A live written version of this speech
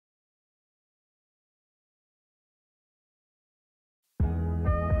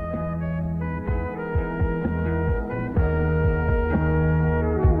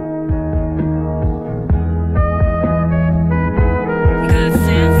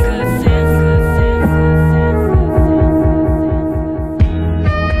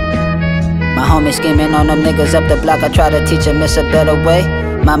me scheming on them niggas up the block. I try to teach them it's a better way.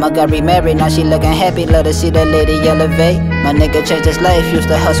 Mama got remarried, now she looking happy. Love to see the lady elevate. My nigga changed his life, used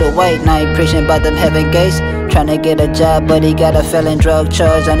to hustle white. Now he preaching about them heaven gates. Tryna get a job, but he got a felon drug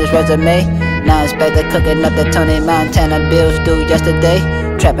charge on his resume. Now it's back to cooking up the Tony Montana bills due yesterday.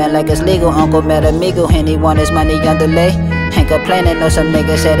 Trapping like it's legal, Uncle met amigo, and he want his money on delay. Ain't complaining, know some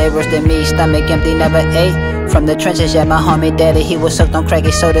niggas said they worse than me. Stomach empty, never ate. From the trenches, yeah, my homie daddy, he was soaked on crack,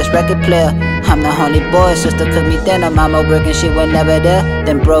 he sold his record player. I'm the only boy, sister cooked me dinner, mama working, she was never there.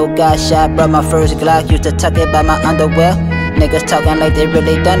 Then bro got shot, brought my first Glock, used to tuck it by my underwear. Niggas talking like they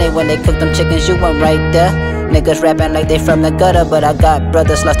really done it, when they cooked them chickens, you went right there. Niggas rapping like they from the gutter, but I got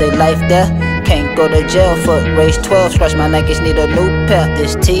brothers lost their life there. Can't go to jail, foot race 12, scratch my Nikes, need a new pair.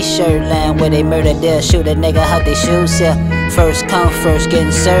 This t-shirt land where they murdered, they'll shoot a nigga out they shoes here. First come first,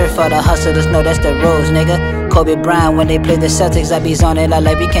 getting served, all the hustlers know that's the rules, nigga. Kobe Bryant, when they play the Celtics, I be zoning out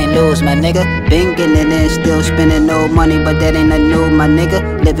like we can't lose, my nigga. Been getting it in, still spending no money, but that ain't nothing new, my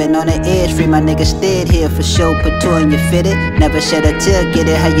nigga. Living on the edge, free my nigga stead here for sure, put two in your fitted. Never shed a tear, get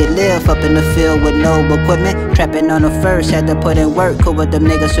it how you live, up in the field with no equipment. Trapping on the first, had to put in work, cool with them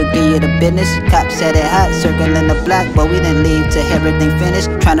niggas who give you the business. Cops had it hot, circling the block, but we didn't leave till everything finished.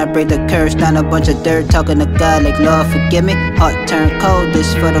 Tryna break the curse, down a bunch of dirt, talking to God like Lord forgive me. Heart turned cold,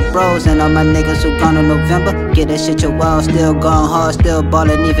 this for the bros and all my niggas who gone in November. Get that shit your wall, still going hard, still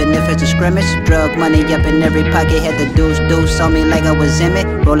ballin' even if it's a scrimmage. Drug money up in every pocket, had the deuce on me like I was in it.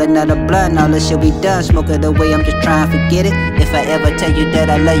 Rollin' out a blunt, all this shit we done, smoke it away, I'm just trying to forget it. If I ever tell you that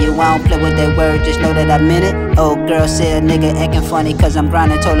I love you, I don't play with that word, just know that I meant it. Old girl said nigga acting funny cause I'm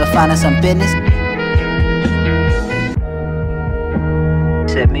grinding, told her find her some business.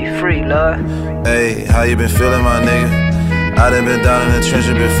 Set me free, Lord. Hey, how you been feeling, my nigga? I done been down in the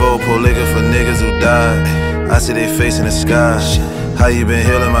trenches before, pull liquor for niggas who died. I see they face in the sky. How you been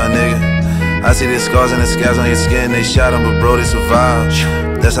healing, my nigga? I see the scars and the scabs on your skin. They shot him, but bro, they survived.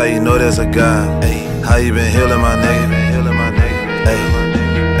 That's how you know there's a God. How you been healing, my nigga? Hey,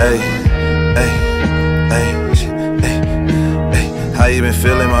 hey, hey, hey, hey. How you been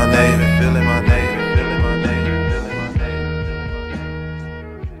feeling, my nigga?